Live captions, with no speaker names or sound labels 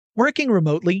Working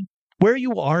remotely, where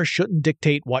you are shouldn't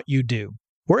dictate what you do.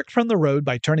 Work from the road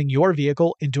by turning your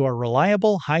vehicle into a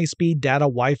reliable high-speed data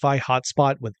Wi-Fi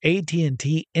hotspot with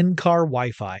AT&T in-car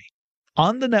Wi-Fi.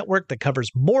 On the network that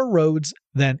covers more roads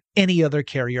than any other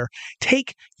carrier,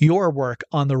 take your work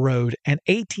on the road and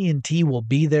AT&T will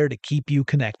be there to keep you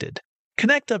connected.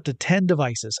 Connect up to 10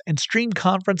 devices and stream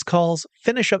conference calls,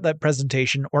 finish up that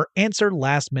presentation, or answer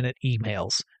last-minute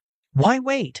emails. Why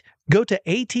wait? Go to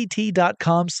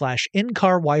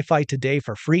att.com/in-car Wi-Fi today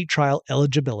for free trial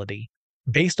eligibility.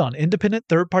 Based on independent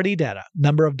third-party data,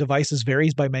 number of devices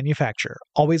varies by manufacturer.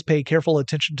 Always pay careful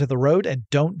attention to the road and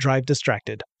don't drive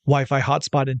distracted. Wi-Fi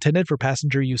hotspot intended for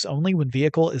passenger use only when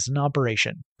vehicle is in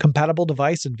operation. Compatible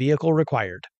device and vehicle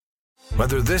required.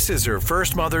 Whether this is her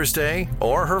first Mother's Day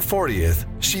or her 40th,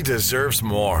 she deserves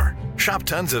more. Shop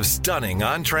tons of stunning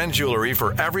on-trend jewelry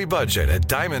for every budget at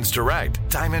Diamonds Direct.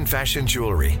 Diamond fashion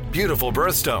jewelry, beautiful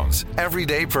birthstones,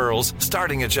 everyday pearls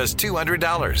starting at just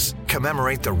 $200.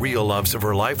 Commemorate the real loves of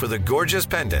her life with a gorgeous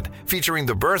pendant featuring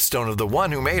the birthstone of the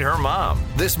one who made her mom.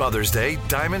 This Mother's Day,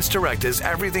 Diamonds Direct is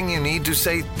everything you need to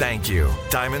say thank you.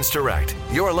 Diamonds Direct,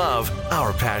 your love,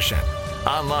 our passion.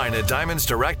 Online at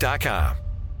diamondsdirect.com.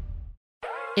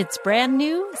 It's brand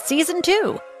new, Season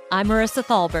 2. I'm Marissa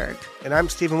Thalberg. And I'm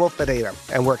Stephen Wolf Pereira.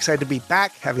 And we're excited to be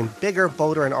back having bigger,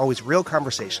 bolder, and always real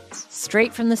conversations.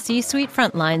 Straight from the C-suite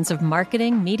front lines of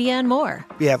marketing, media, and more.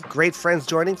 We have great friends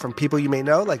joining from people you may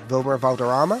know, like Wilmer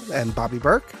Valderrama and Bobby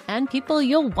Burke. And people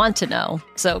you'll want to know.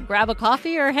 So grab a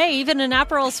coffee or, hey, even an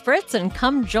Aperol Spritz and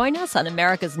come join us on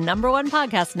America's #1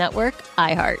 podcast network,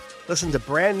 iHeart. Listen to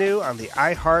Brand New on the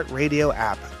iHeart Radio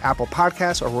app, Apple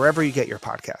Podcasts, or wherever you get your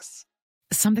podcasts.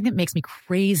 Something that makes me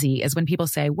crazy is when people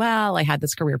say, well, I had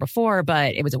this career before,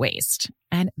 but it was a waste.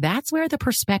 And that's where the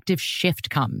perspective shift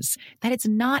comes, that it's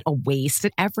not a waste,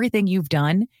 that everything you've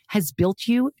done has built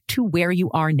you to where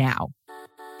you are now.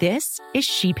 This is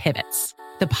She Pivots,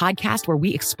 the podcast where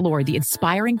we explore the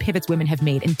inspiring pivots women have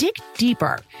made and dig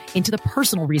deeper into the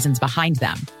personal reasons behind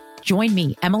them. Join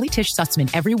me, Emily Tish Sussman,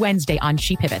 every Wednesday on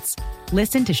She Pivots.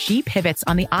 Listen to She Pivots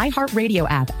on the iHeartRadio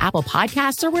app, Apple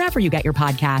Podcasts, or wherever you get your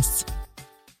podcasts.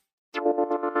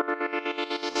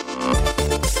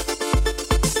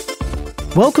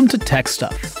 Welcome to Tech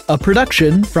Stuff, a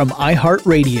production from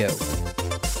iHeartRadio.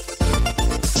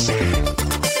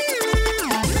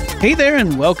 Hey there,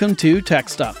 and welcome to Tech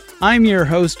Stuff. I'm your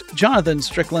host, Jonathan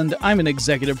Strickland. I'm an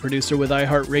executive producer with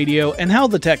iHeartRadio, and how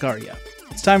the tech are you?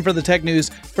 It's time for the tech news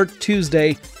for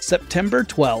Tuesday, September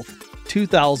 12th,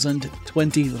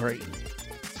 2023.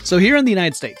 So here in the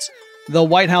United States, the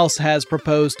White House has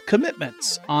proposed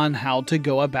commitments on how to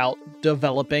go about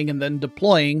developing and then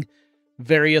deploying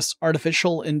various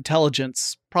artificial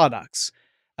intelligence products.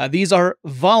 These are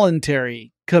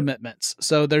voluntary commitments,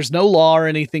 so there's no law or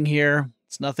anything here.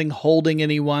 It's nothing holding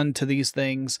anyone to these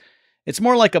things. It's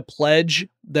more like a pledge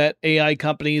that AI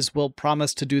companies will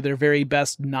promise to do their very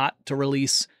best not to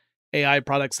release AI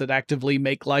products that actively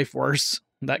make life worse,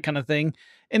 that kind of thing.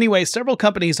 Anyway, several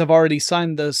companies have already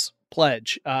signed this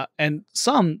pledge, and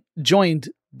some joined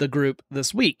the group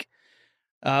this week.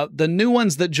 The new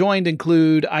ones that joined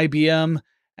include IBM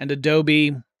and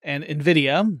Adobe and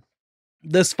NVIDIA.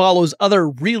 This follows other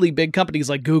really big companies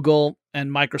like Google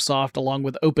and Microsoft, along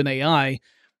with OpenAI,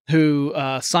 who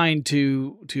signed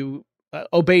to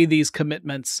obey these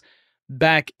commitments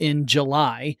back in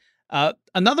July.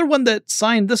 Another one that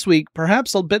signed this week,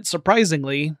 perhaps a bit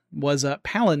surprisingly, was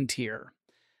Palantir.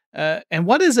 And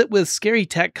what is it with scary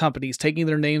tech companies taking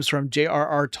their names from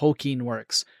J.R.R. Tolkien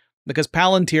works? Because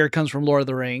Palantir comes from Lord of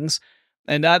the Rings,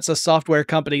 and that's a software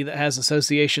company that has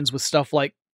associations with stuff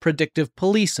like predictive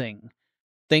policing.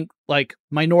 Think like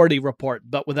Minority Report,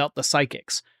 but without the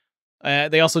psychics.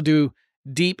 They also do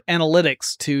deep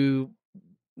analytics to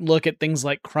look at things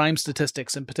like crime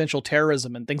statistics and potential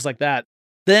terrorism and things like that.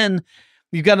 Then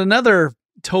you've got another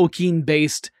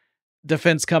Tolkien-based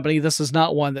defense company. This is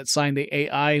not one that signed the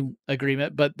AI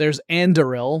agreement, but there's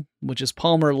Anduril, which is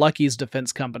Palmer Luckey's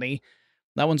defense company.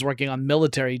 That one's working on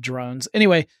military drones.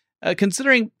 Anyway,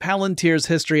 considering Palantir's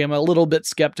history, I'm a little bit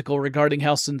skeptical regarding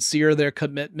how sincere their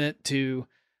commitment to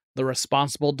the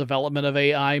responsible development of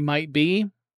AI might be.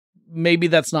 Maybe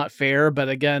that's not fair, but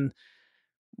again,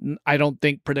 I don't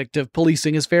think predictive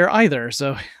policing is fair either,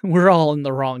 so we're all in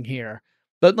the wrong here.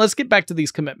 But let's get back to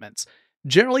these commitments.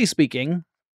 Generally speaking,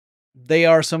 they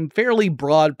are some fairly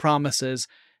broad promises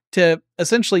to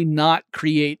essentially not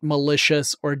create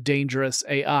malicious or dangerous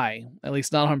AI, at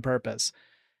least not on purpose.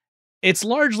 It's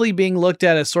largely being looked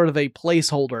at as sort of a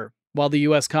placeholder while the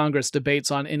US Congress debates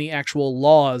on any actual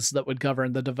laws that would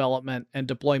govern the development and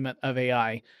deployment of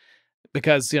AI.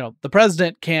 Because, the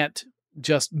president can't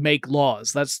just make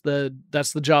laws. That's the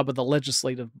job of the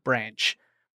legislative branch.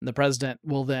 And the president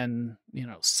will then,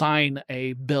 sign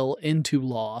a bill into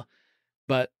law,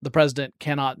 but the president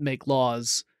cannot make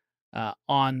laws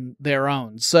on their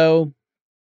own. So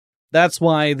that's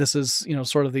why this is,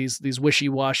 sort of these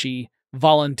wishy-washy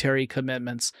voluntary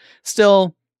commitments.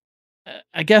 Still,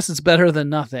 I guess it's better than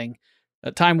nothing.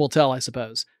 Time will tell, I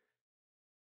suppose.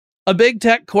 A big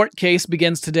tech court case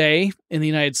begins today in the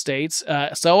United States.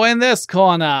 So in this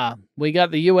corner, we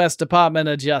got the U.S. Department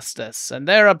of Justice and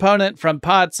their opponent from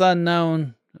parts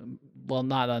unknown. Well,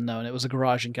 not unknown. It was a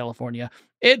garage in California.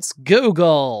 It's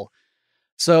Google.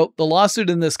 So the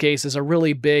lawsuit in this case is a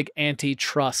really big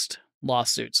antitrust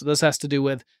lawsuit. So this has to do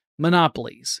with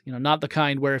monopolies, not the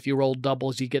kind where if you roll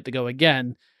doubles, you get to go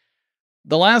again.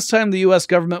 The last time the U.S.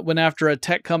 government went after a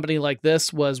tech company like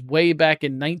this was way back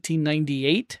in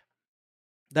 1998.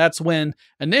 That's when,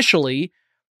 initially,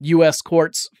 U.S.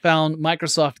 courts found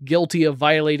Microsoft guilty of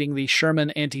violating the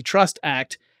Sherman Antitrust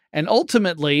Act, and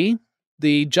ultimately,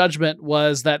 the judgment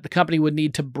was that the company would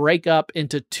need to break up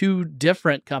into two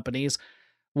different companies,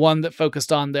 one that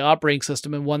focused on the operating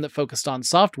system and one that focused on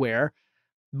software.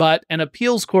 But an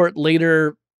appeals court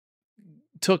later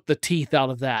took the teeth out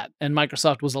of that, and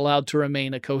Microsoft was allowed to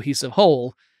remain a cohesive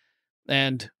whole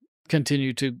and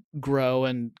continue to grow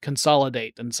and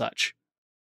consolidate and such.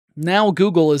 Now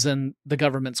Google is in the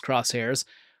government's crosshairs.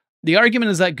 The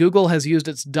argument is that Google has used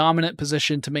its dominant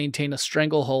position to maintain a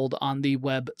stranglehold on the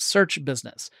web search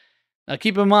business. Now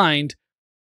keep in mind,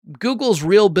 Google's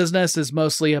real business is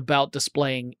mostly about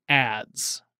displaying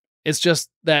ads. It's just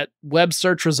that web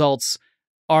search results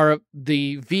are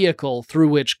the vehicle through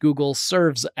which Google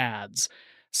serves ads.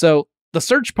 So the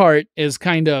search part is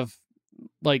kind of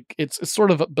like, it's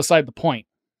sort of beside the point.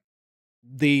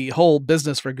 The whole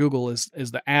business for Google is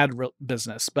the ad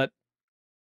business, but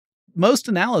most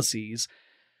analyses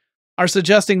are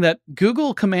suggesting that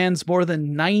Google commands more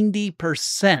than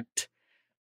 90%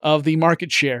 of the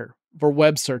market share for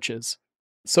web searches.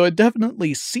 So it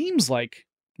definitely seems like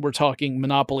we're talking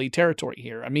monopoly territory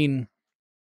here. I mean,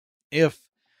 if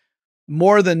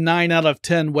more than 9 out of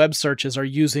 10 web searches are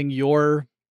using your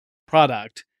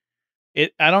product,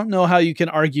 I don't know how you can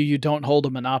argue you don't hold a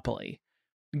monopoly.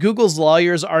 Google's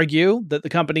lawyers argue that the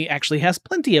company actually has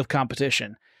plenty of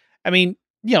competition. I mean,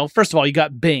 first of all, you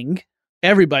got Bing.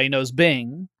 Everybody knows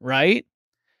Bing, right?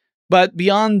 But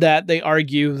beyond that, they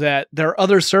argue that there are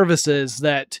other services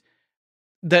that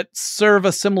serve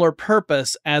a similar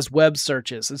purpose as web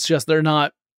searches. It's just they're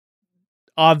not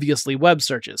obviously web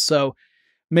searches. So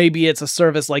maybe it's a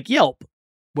service like Yelp,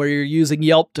 where you're using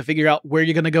Yelp to figure out where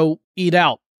you're going to go eat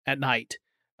out at night.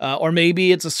 Or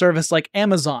maybe it's a service like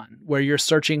Amazon, where you're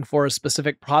searching for a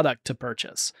specific product to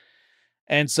purchase.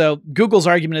 And so Google's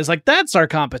argument is like, that's our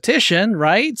competition,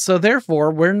 right? So therefore,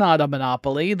 we're not a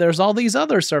monopoly. There's all these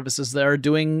other services that are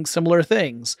doing similar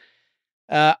things.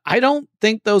 I don't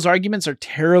think those arguments are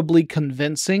terribly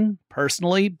convincing,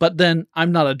 personally, but then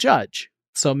I'm not a judge.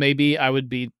 So maybe I would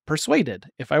be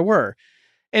persuaded if I were.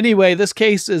 Anyway, this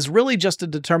case is really just to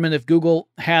determine if Google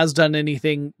has done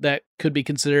anything that could be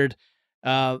considered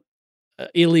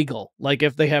illegal, like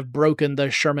if they have broken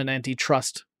the Sherman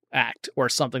Antitrust Act or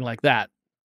something like that.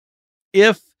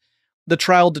 If the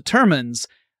trial determines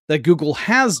that Google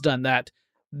has done that,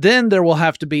 then there will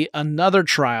have to be another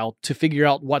trial to figure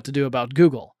out what to do about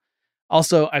Google.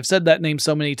 Also, I've said that name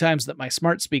so many times that my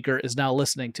smart speaker is now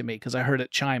listening to me because I heard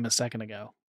it chime a second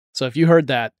ago. So if you heard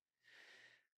that,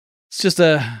 it's just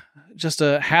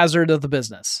a hazard of the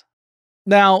business.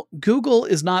 Now, Google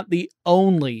is not the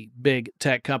only big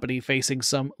tech company facing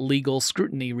some legal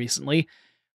scrutiny recently.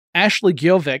 Ashley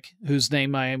Gjovik, whose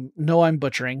name I'm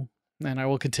butchering, and I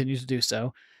will continue to do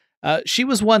so, she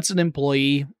was once an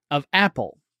employee of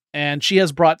Apple, and she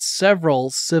has brought several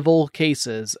civil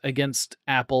cases against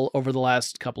Apple over the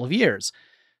last couple of years.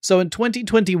 So in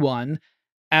 2021,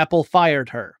 Apple fired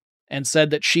her and said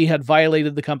that she had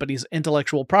violated the company's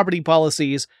intellectual property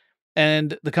policies,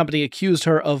 and the company accused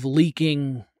her of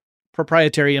leaking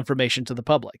proprietary information to the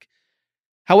public.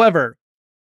 However,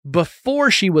 before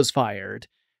she was fired,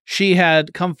 she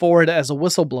had come forward as a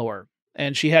whistleblower,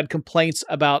 and she had complaints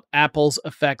about Apple's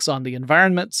effects on the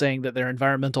environment, saying that their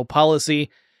environmental policy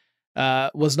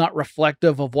was not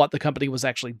reflective of what the company was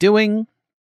actually doing.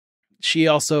 She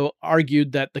also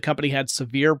argued that the company had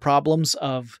severe problems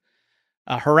of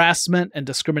harassment and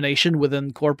discrimination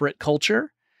within corporate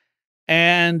culture.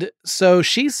 And so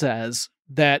she says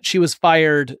that she was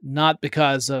fired not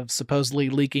because of supposedly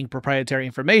leaking proprietary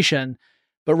information,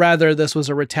 but rather this was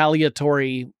a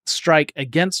retaliatory strike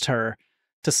against her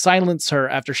to silence her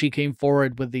after she came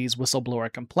forward with these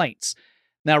whistleblower complaints.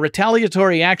 Now,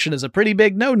 retaliatory action is a pretty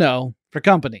big no-no for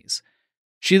companies.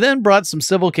 She then brought some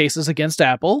civil cases against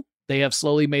Apple. They have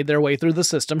slowly made their way through the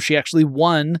system. She actually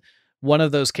won one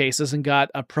of those cases and got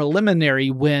a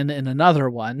preliminary win in another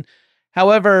one.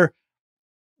 However,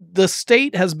 the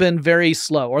state has been very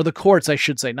slow, or the courts, I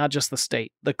should say, not just the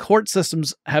state. The court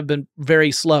systems have been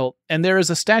very slow, and there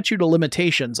is a statute of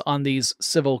limitations on these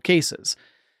civil cases.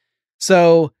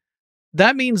 So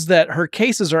that means that her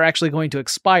cases are actually going to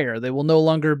expire. They will no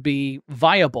longer be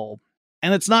viable.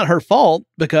 And it's not her fault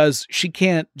because she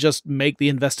can't just make the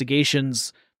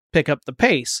investigations pick up the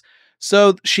pace.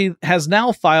 So she has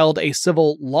now filed a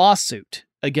civil lawsuit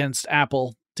against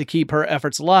Apple to keep her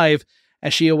efforts alive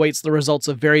as she awaits the results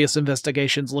of various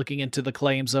investigations looking into the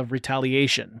claims of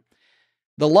retaliation.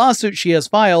 The lawsuit she has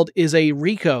filed is a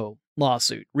RICO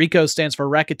lawsuit. RICO stands for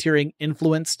Racketeering,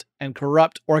 Influenced, and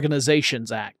Corrupt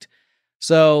Organizations Act.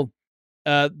 So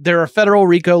there are federal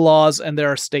RICO laws and there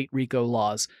are state RICO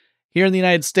laws. Here in the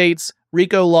United States,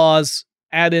 RICO laws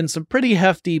add in some pretty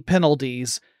hefty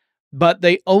penalties, but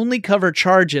they only cover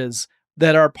charges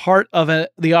that are part of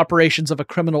the operations of a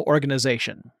criminal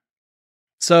organization.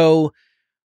 So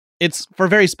it's for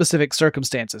very specific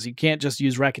circumstances. You can't just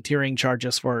use racketeering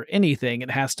charges for anything. It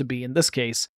has to be, in this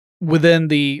case, within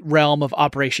the realm of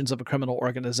operations of a criminal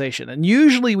organization. And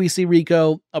usually we see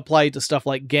RICO applied to stuff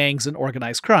like gangs and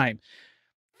organized crime.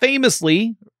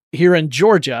 Famously, here in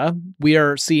Georgia, we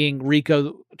are seeing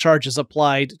RICO charges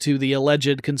applied to the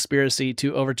alleged conspiracy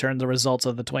to overturn the results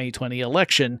of the 2020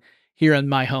 election here in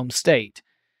my home state.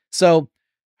 So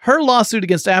her lawsuit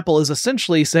against Apple is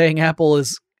essentially saying Apple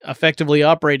is effectively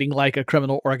operating like a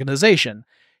criminal organization.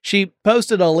 She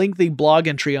posted a lengthy blog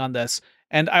entry on this,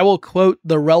 and I will quote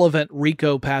the relevant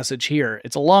RICO passage here.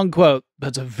 It's a long quote, but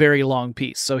it's a very long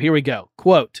piece. So here we go.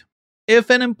 Quote, "If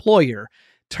an employer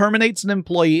terminates an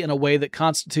employee in a way that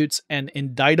constitutes an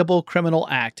indictable criminal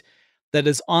act that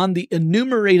is on the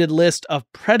enumerated list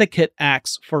of predicate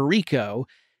acts for RICO,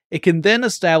 it can then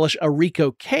establish a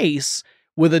RICO case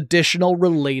with additional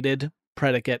related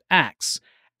predicate acts.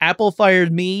 Apple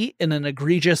fired me in an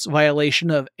egregious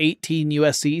violation of 18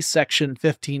 U.S.C. Section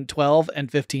 1512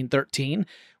 and 1513,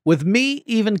 with me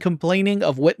even complaining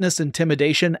of witness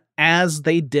intimidation as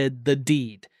they did the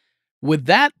deed. With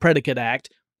that predicate act,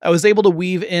 I was able to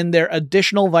weave in their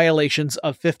additional violations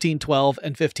of 1512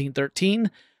 and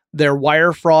 1513, their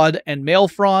wire fraud and mail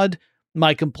fraud,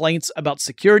 my complaints about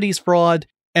securities fraud,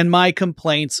 and my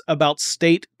complaints about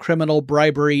state criminal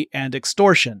bribery and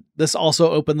extortion. This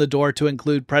also opened the door to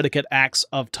include predicate acts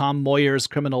of Tom Moyer's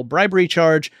criminal bribery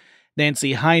charge,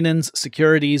 Nancy Heinen's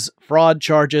securities fraud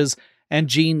charges, and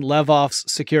Gene Levoff's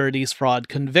securities fraud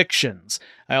convictions.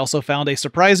 I also found a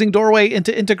surprising doorway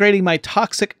into integrating my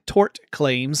toxic tort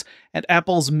claims and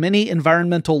Apple's many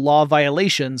environmental law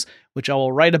violations, which I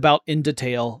will write about in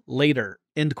detail later."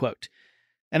 End quote.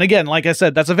 And again, like I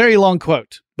said, that's a very long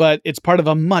quote, but it's part of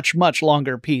a much, much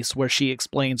longer piece where she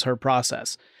explains her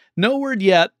process. No word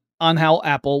yet on how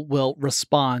Apple will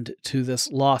respond to this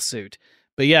lawsuit.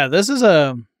 But yeah, this is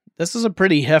a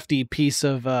pretty hefty piece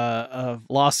of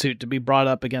lawsuit to be brought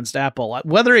up against Apple.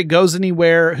 Whether it goes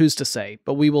anywhere, who's to say,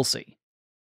 but we will see.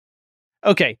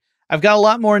 Okay, I've got a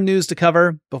lot more news to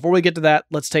cover. Before we get to that,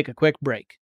 let's take a quick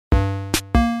break.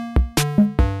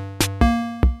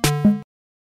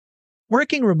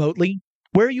 Working remotely,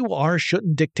 where you are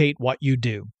shouldn't dictate what you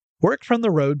do. Work from the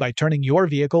road by turning your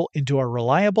vehicle into a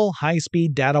reliable,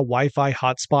 high-speed data Wi-Fi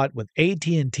hotspot with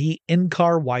AT&T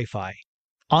in-car Wi-Fi.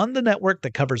 On the network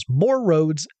that covers more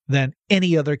roads than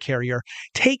any other carrier,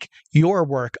 take your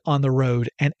work on the road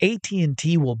and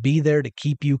AT&T will be there to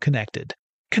keep you connected.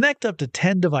 Connect up to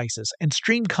 10 devices and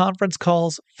stream conference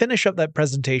calls, finish up that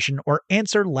presentation, or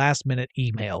answer last-minute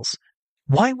emails.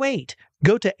 Why wait?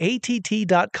 Go to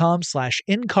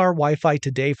att.com/in-car Wi-Fi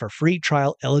today for free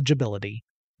trial eligibility.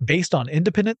 Based on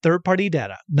independent third-party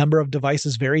data, number of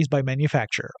devices varies by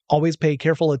manufacturer. Always pay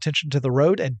careful attention to the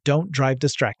road and don't drive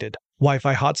distracted.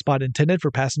 Wi-Fi hotspot intended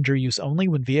for passenger use only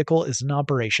when vehicle is in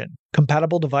operation.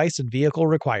 Compatible device and vehicle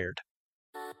required.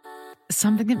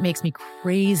 Something that makes me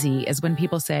crazy is when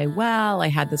people say, well, I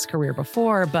had this career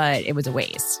before, but it was a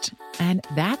waste. And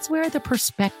that's where the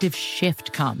perspective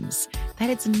shift comes. That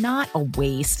it's not a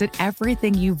waste, that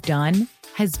everything you've done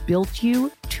has built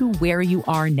you to where you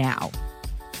are now.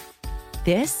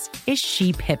 This is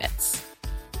She Pivots,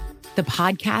 the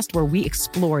podcast where we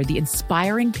explore the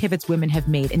inspiring pivots women have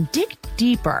made and dig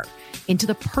deeper into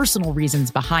the personal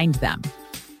reasons behind them.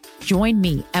 Join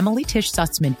me, Emily Tish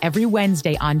Sussman, every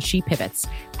Wednesday on She Pivots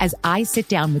as I sit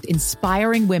down with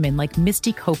inspiring women like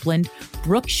Misty Copeland,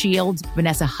 Brooke Shields,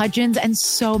 Vanessa Hudgens, and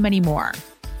so many more.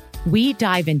 We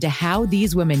dive into how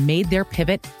these women made their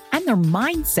pivot and their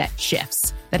mindset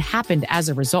shifts that happened as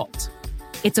a result.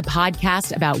 It's a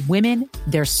podcast about women,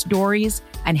 their stories,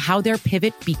 and how their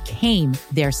pivot became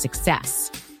their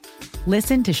success.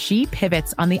 Listen to She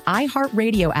Pivots on the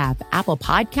iHeartRadio app, Apple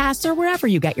Podcasts, or wherever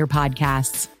you get your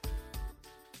podcasts.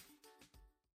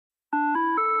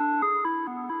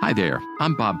 Hi there,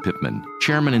 I'm Bob Pittman,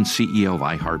 Chairman and CEO of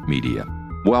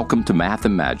iHeartMedia. Welcome to Math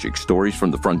and Magic, Stories from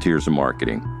the Frontiers of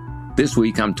Marketing. This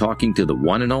week, I'm talking to the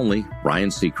one and only Ryan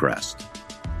Seacrest.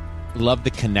 Love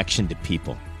the connection to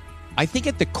people. I think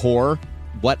at the core,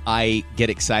 what I get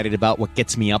excited about, what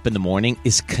gets me up in the morning,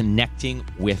 is connecting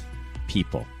with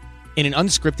people in an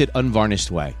unscripted,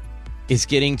 unvarnished way. Is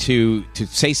getting to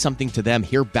say something to them,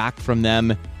 hear back from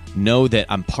them, know that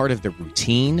I'm part of the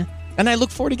routine, and I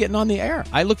look forward to getting on the air.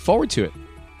 I look forward to it.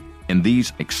 In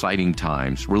these exciting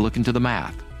times, we're looking to the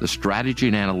math, the strategy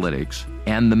and analytics,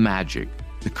 and the magic,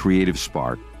 the creative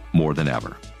spark, more than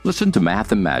ever. Listen to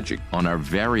Math and Magic on our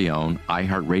very own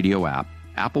iHeartRadio app,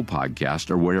 Apple Podcast,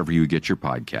 or wherever you get your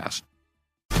podcast.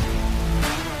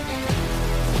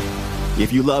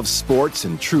 If you love sports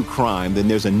and true crime, then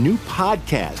there's a new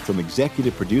podcast from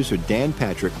executive producer Dan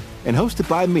Patrick and hosted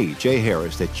by me, Jay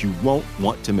Harris, that you won't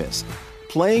want to miss.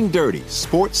 Playing Dirty: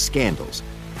 Sports Scandals.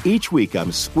 Each week,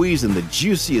 I'm squeezing the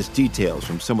juiciest details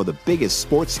from some of the biggest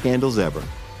sports scandals ever.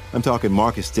 I'm talking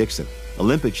Marcus Dixon,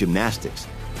 Olympic gymnastics,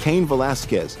 Cain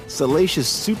Velasquez, salacious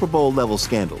Super Bowl-level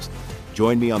scandals.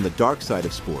 Join me on the dark side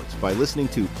of sports by listening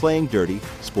to Playing Dirty: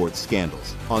 Sports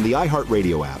Scandals on the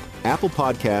iHeartRadio app, Apple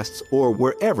Podcasts, or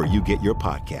wherever you get your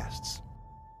podcasts.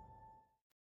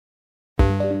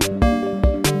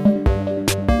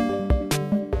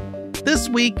 This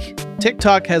week,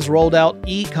 TikTok has rolled out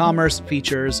e-commerce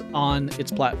features on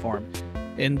its platform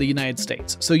in the United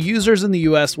States. So users in the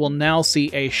US will now see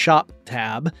a shop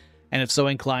tab, and if so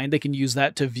inclined, they can use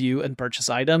that to view and purchase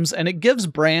items. And it gives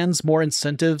brands more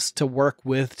incentives to work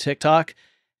with TikTok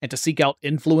and to seek out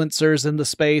influencers in the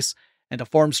space and to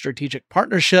form strategic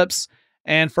partnerships.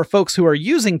 And for folks who are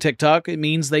using TikTok, it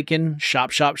means they can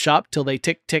shop till they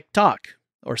tick-tick-tock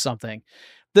or something.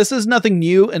 This is nothing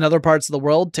new in other parts of the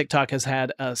world. TikTok has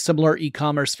had similar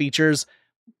e-commerce features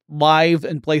live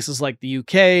in places like the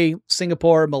UK,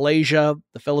 Singapore, Malaysia,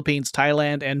 the Philippines,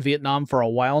 Thailand, and Vietnam for a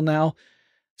while now.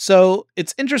 So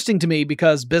it's interesting to me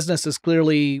because business is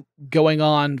clearly going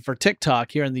on for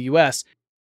TikTok here in the US,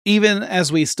 even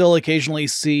as we still occasionally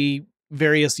see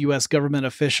various US government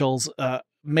officials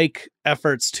make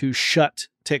efforts to shut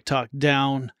TikTok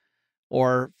down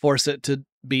or force it to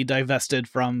be divested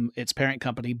from its parent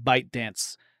company,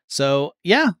 ByteDance. So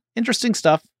yeah, interesting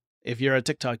stuff if you're a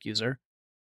TikTok user.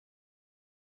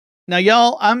 Now,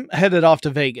 y'all, I'm headed off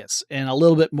to Vegas in a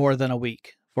little bit more than a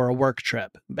week for a work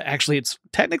trip. Actually, it's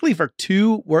technically for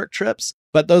 2 work trips,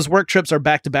 but those work trips are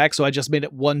back to back, so I just made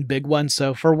it one big one.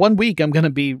 So for 1 week, I'm going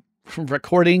to be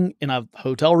recording in a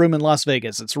hotel room in Las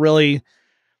Vegas. It's really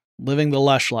living the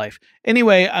lush life.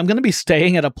 Anyway, I'm going to be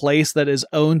staying at a place that is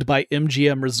owned by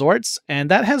MGM Resorts, and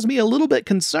that has me a little bit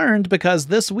concerned because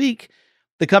this week,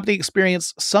 the company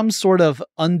experienced some sort of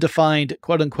undefined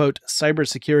quote-unquote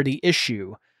cybersecurity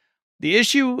issue. The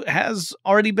issue has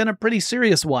already been a pretty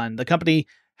serious one. The company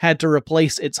had to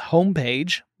replace its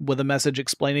homepage with a message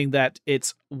explaining that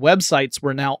its websites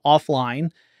were now offline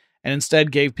and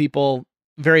instead gave people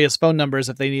various phone numbers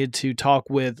if they needed to talk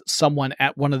with someone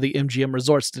at one of the MGM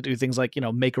resorts to do things like,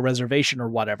 make a reservation or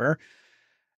whatever.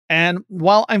 And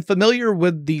while I'm familiar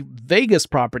with the Vegas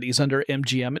properties under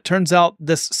MGM, it turns out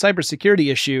this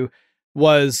cybersecurity issue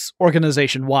was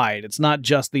organization-wide. It's not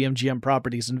just the MGM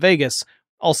properties in Vegas.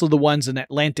 Also, the ones in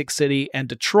Atlantic City and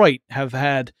Detroit have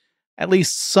had at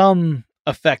least some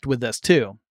effect with this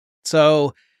too.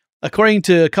 So, according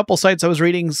to a couple sites I was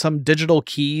reading, some digital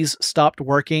keys stopped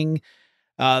working.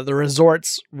 The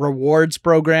resort's rewards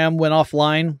program went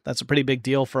offline. That's a pretty big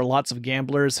deal for lots of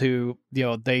gamblers who,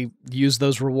 they use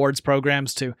those rewards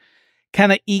programs to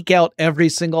kind of eke out every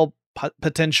single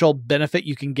potential benefit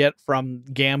you can get from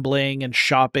gambling and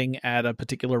shopping at a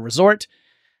particular resort.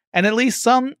 And at least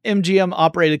some MGM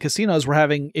operated casinos were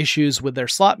having issues with their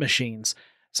slot machines.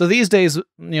 So these days,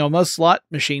 most slot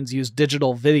machines use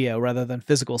digital video rather than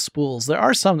physical spools. There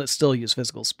are some that still use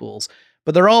physical spools,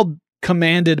 but they're all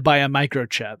commanded by a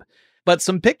microchip. But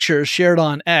some pictures shared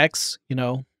on X,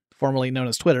 formerly known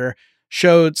as Twitter,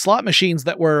 showed slot machines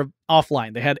that were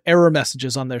offline. They had error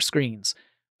messages on their screens.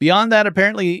 Beyond that,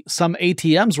 apparently some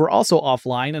ATMs were also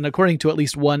offline, and according to at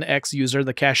least one X user,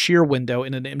 the cashier window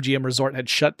in an MGM resort had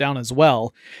shut down as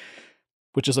well,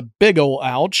 which is a big ol'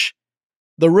 ouch.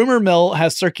 The rumor mill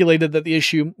has circulated that the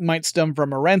issue might stem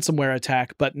from a ransomware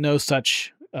attack, but no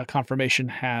such confirmation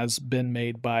has been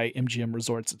made by MGM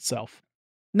Resorts itself.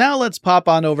 Now let's pop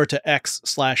on over to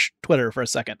X/Twitter for a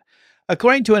second.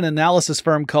 According to an analysis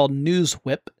firm called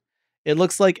NewsWhip, it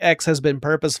looks like X has been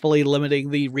purposefully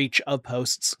limiting the reach of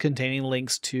posts containing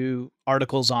links to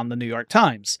articles on the New York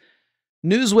Times.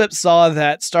 NewsWhip saw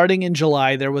that starting in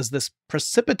July, there was this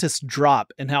precipitous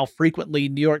drop in how frequently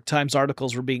New York Times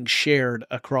articles were being shared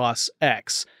across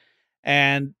X.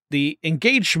 And the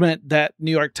engagement that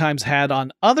New York Times had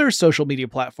on other social media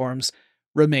platforms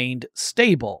remained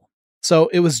stable. So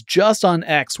it was just on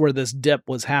X where this dip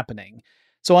was happening.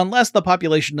 So unless the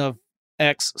population of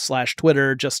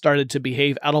X/Twitter just started to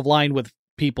behave out of line with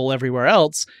people everywhere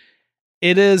else,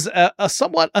 it is a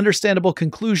somewhat understandable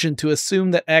conclusion to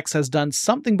assume that X has done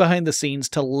something behind the scenes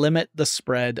to limit the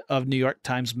spread of New York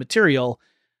Times material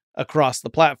across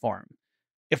the platform.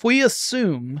 If we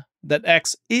assume that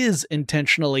X is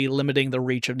intentionally limiting the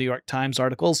reach of New York Times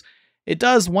articles, it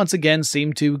does once again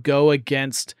seem to go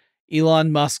against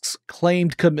Elon Musk's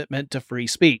claimed commitment to free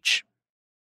speech.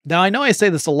 Now, I know I say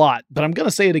this a lot, but I'm going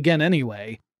to say it again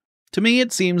anyway. To me,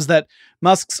 it seems that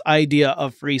Musk's idea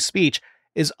of free speech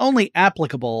is only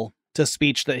applicable to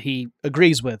speech that he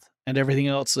agrees with, and everything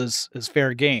else is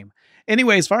fair game.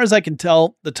 Anyway, as far as I can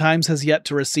tell, the Times has yet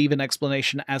to receive an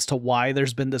explanation as to why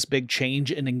there's been this big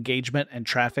change in engagement and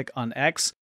traffic on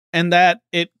X, and that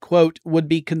it, quote, would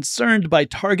be concerned by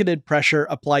targeted pressure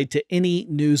applied to any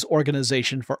news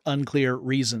organization for unclear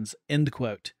reasons, end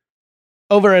quote.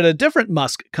 Over at a different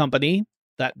Musk company,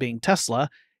 that being Tesla,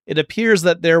 it appears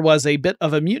that there was a bit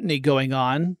of a mutiny going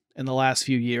on in the last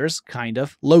few years, kind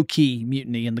of. Low-key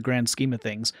mutiny in the grand scheme of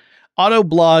things.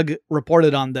 Autoblog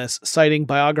reported on this, citing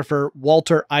biographer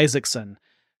Walter Isaacson,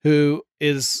 who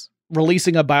is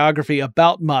releasing a biography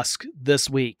about Musk this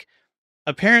week.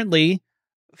 Apparently,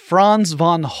 Franz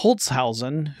von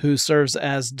Holzhausen, who serves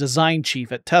as design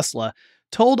chief at Tesla,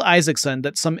 told Isaacson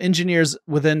that some engineers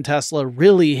within Tesla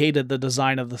really hated the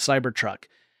design of the Cybertruck.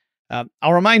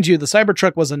 I'll remind you, the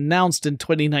Cybertruck was announced in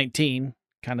 2019,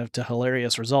 kind of to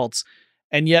hilarious results,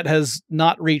 and yet has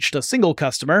not reached a single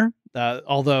customer,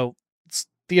 although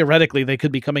theoretically they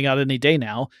could be coming out any day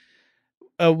now.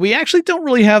 We actually don't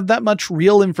really have that much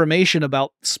real information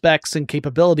about specs and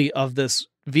capability of this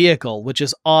vehicle, which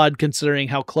is odd considering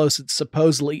how close it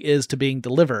supposedly is to being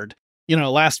delivered.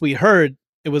 Last we heard,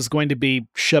 it was going to be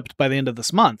shipped by the end of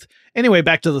this month. Anyway,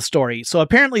 back to the story. So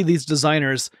apparently these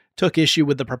designers took issue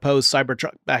with the proposed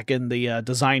Cybertruck back in the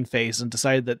design phase and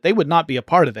decided that they would not be a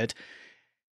part of it.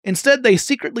 Instead, they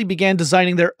secretly began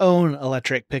designing their own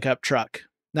electric pickup truck.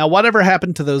 Now, whatever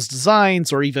happened to those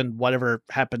designs, or even whatever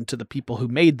happened to the people who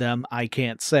made them, I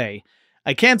can't say.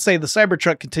 I can say the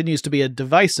Cybertruck continues to be a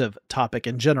divisive topic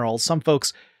in general. Some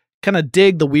folks kind of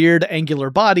dig the weird angular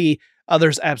body,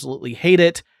 others absolutely hate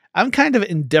it. I'm kind of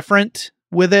indifferent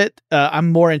with it.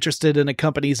 I'm more interested in a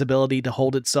company's ability to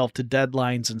hold itself to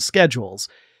deadlines and schedules,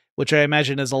 which I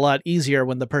imagine is a lot easier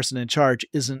when the person in charge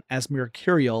isn't as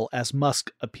mercurial as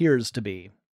Musk appears to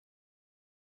be.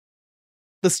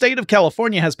 The state of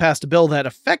California has passed a bill that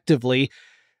effectively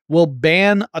will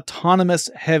ban autonomous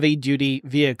heavy-duty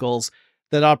vehicles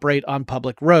that operate on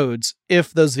public roads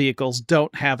if those vehicles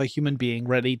don't have a human being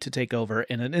ready to take over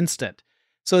in an instant.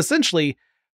 So essentially,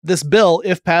 this bill,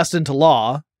 if passed into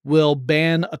law, will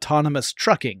ban autonomous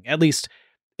trucking, at least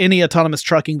any autonomous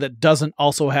trucking that doesn't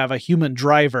also have a human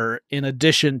driver in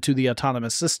addition to the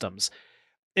autonomous systems.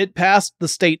 It passed the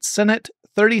state Senate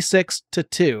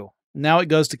 36-2. Now it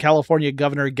goes to California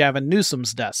Governor Gavin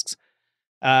Newsom's desks.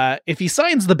 If he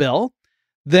signs the bill,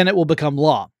 then it will become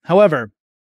law. However,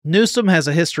 Newsom has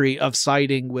a history of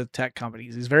siding with tech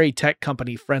companies. He's very tech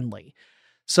company friendly.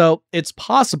 So it's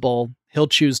possible he'll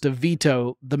choose to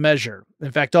veto the measure.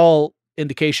 In fact, all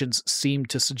indications seem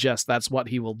to suggest that's what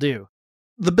he will do.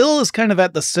 The bill is kind of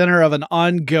at the center of an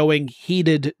ongoing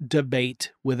heated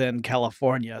debate within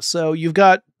California. So you've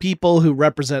got people who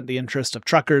represent the interest of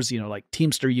truckers, like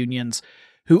Teamster unions,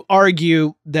 who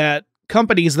argue that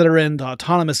companies that are in the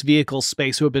autonomous vehicle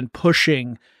space who have been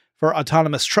pushing for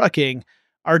autonomous trucking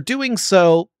are doing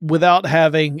so without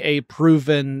having a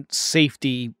proven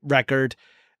safety record,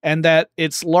 and that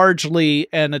it's largely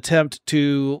an attempt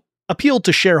to appeal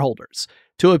to shareholders,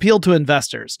 to appeal to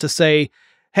investors, to say,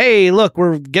 hey, look,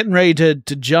 we're getting ready to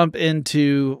jump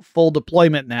into full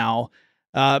deployment now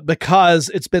because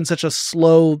it's been such a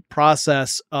slow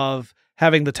process of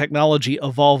having the technology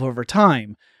evolve over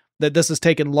time, that this has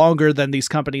taken longer than these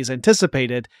companies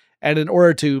anticipated. And in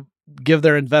order to give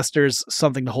their investors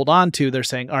something to hold on to, they're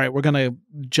saying, all right, we're going to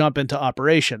jump into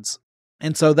operations.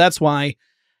 And so that's why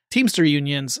Teamster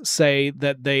unions say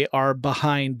that they are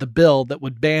behind the bill that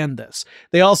would ban this.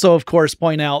 They also, of course,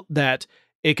 point out that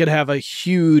it could have a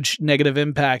huge negative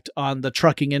impact on the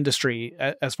trucking industry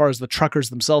as far as the truckers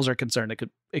themselves are concerned.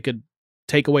 It could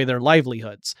take away their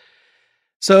livelihoods.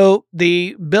 So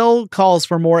the bill calls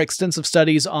for more extensive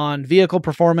studies on vehicle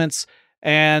performance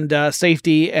and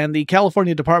safety, and the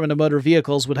California Department of Motor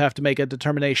Vehicles would have to make a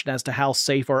determination as to how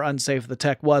safe or unsafe the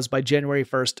tech was by January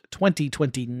 1st,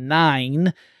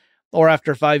 2029, or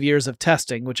after 5 years of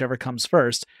testing, whichever comes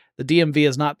first. The DMV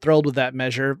is not thrilled with that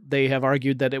measure. They have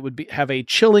argued that it would have a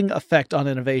chilling effect on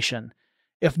innovation.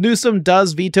 If Newsom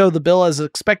does veto the bill as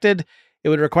expected, it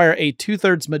would require a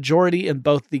 2/3 majority in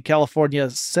both the California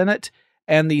Senate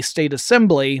and the state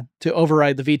assembly to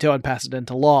override the veto and pass it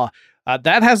into law.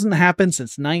 That hasn't happened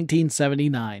since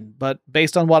 1979, but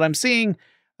based on what I'm seeing,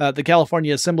 the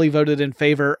California Assembly voted in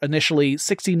favor initially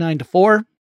 69-4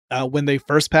 when they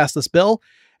first passed this bill,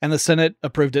 and the Senate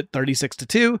approved it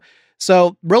 36-2.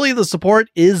 So really the support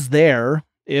is there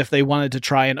if they wanted to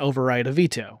try and override a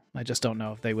veto. I just don't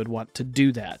know if they would want to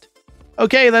do that.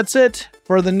 Okay, that's it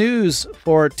for the news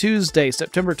for Tuesday,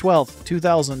 September 12th,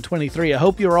 2023. I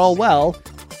hope you're all well,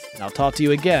 and I'll talk to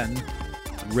you again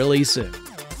really soon.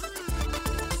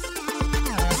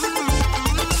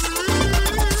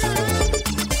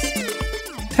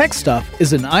 Tech Stuff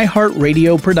is an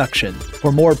iHeartRadio production.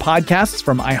 For more podcasts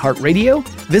from iHeartRadio,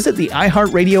 visit the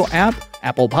iHeartRadio app,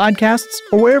 Apple Podcasts,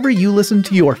 or wherever you listen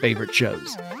to your favorite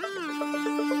shows.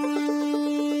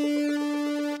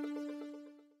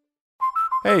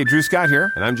 Hey, Drew Scott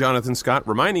here, and I'm Jonathan Scott,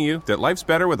 reminding you that life's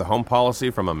better with a home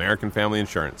policy from American Family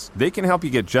Insurance. They can help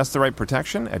you get just the right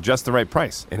protection at just the right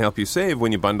price and help you save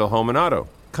when you bundle home and auto.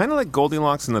 Kind of like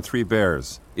Goldilocks and the Three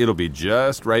Bears. It'll be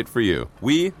just right for you.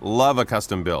 We love a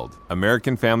custom build.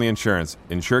 American Family Insurance.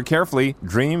 Insure carefully,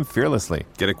 dream fearlessly.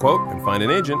 Get a quote and find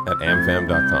an agent at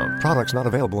amfam.com. Products not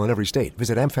available in every state.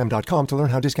 Visit amfam.com to learn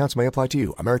how discounts may apply to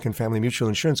you. American Family Mutual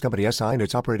Insurance Company, SI, and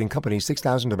its operating company,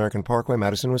 6000 American Parkway,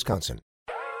 Madison, Wisconsin.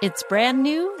 It's brand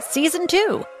new, Season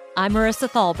 2. I'm Marissa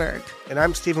Thalberg. And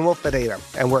I'm Stephen Wolf-Bedeta,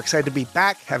 and we're excited to be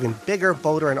back having bigger,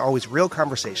 bolder, and always real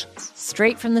conversations.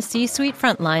 Straight from the C-suite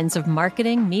front lines of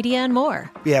marketing, media, and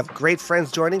more. We have great friends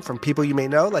joining from people you may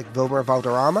know, like Wilmer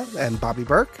Valderrama and Bobby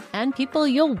Burke. And people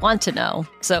you'll want to know.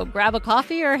 So grab a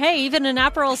coffee or, hey, even an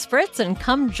Aperol Spritz and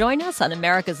come join us on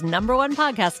America's #1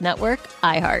 podcast network,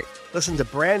 iHeart. Listen to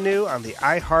brand new on the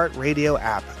iHeart Radio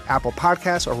app, Apple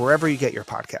Podcasts, or wherever you get your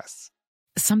podcasts.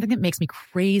 Something that makes me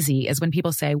crazy is when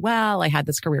people say, well, I had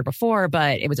this career before,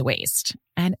 but it was a waste.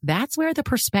 And that's where the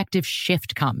perspective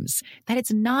shift comes, that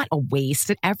it's not a waste,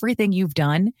 that everything you've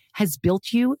done has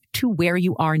built you to where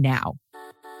you are now.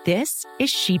 This is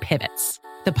She Pivots,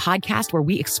 the podcast where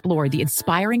we explore the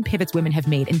inspiring pivots women have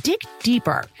made and dig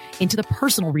deeper into the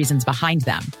personal reasons behind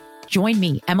them. Join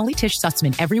me, Emily Tish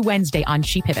Sussman, every Wednesday on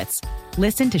She Pivots.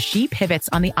 Listen to She Pivots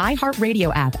on the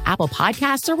iHeartRadio app, Apple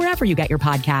Podcasts, or wherever you get your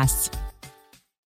podcasts.